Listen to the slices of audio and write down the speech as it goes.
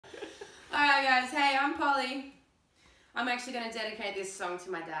Alright guys, hey, I'm Polly. I'm actually going to dedicate this song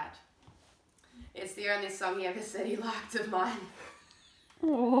to my dad. It's the only song he ever said he liked of mine.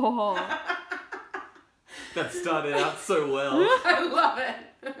 Oh. That started out so well. I love it.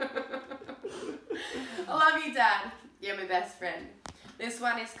 I love you, Dad. You're my best friend. This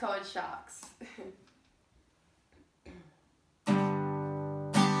one is called Sharks.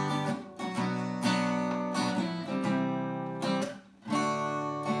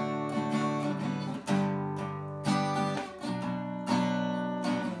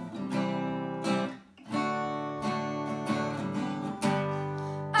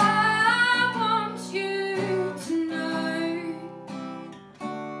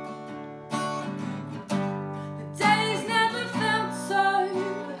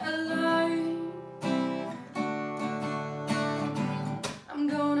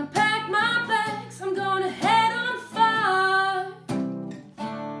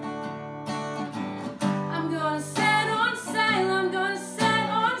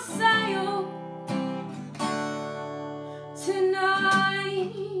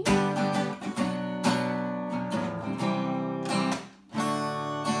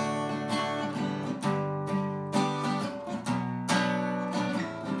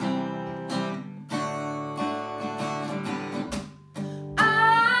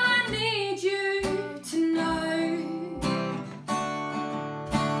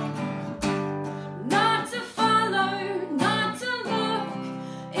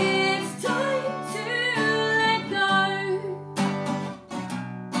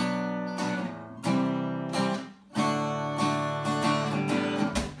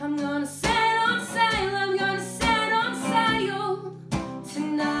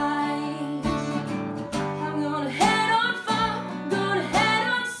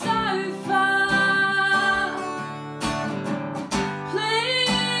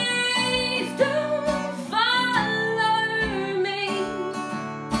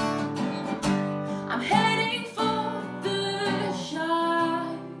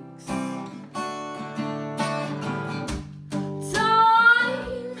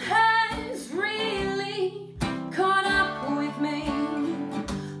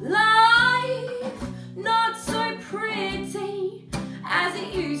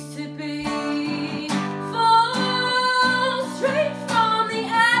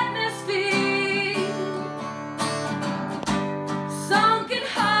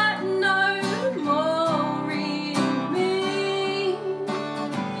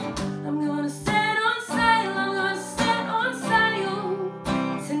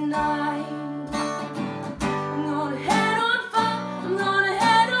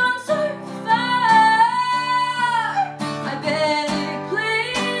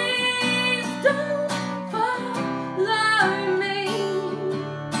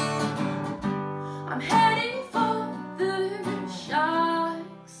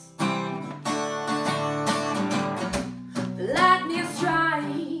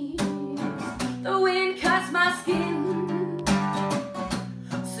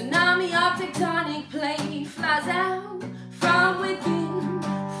 Tectonic plate flies out from within,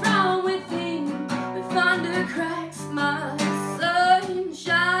 the thunder cracks, my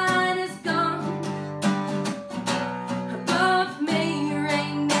sunshine is gone. Above me,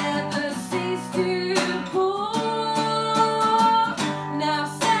 rain never ceases to pour. Now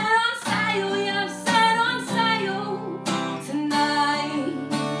set on sail, yeah, set on sail tonight.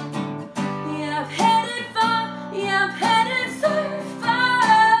 Yeah, I've headed far, yeah, I've headed so far.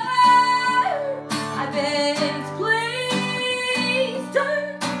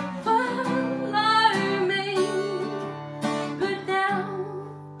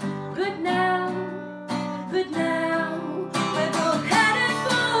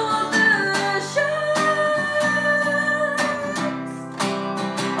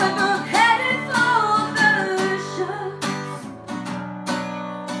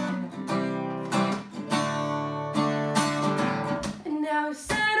 We've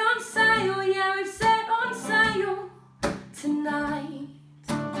set on sail, yeah, we've set on sail tonight.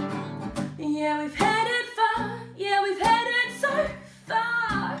 Yeah, we've headed far, yeah, we've headed so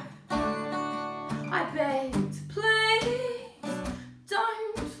far. I beg to please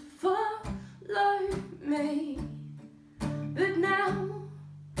don't follow me. But now,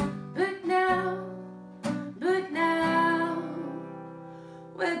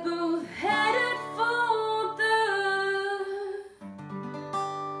 we're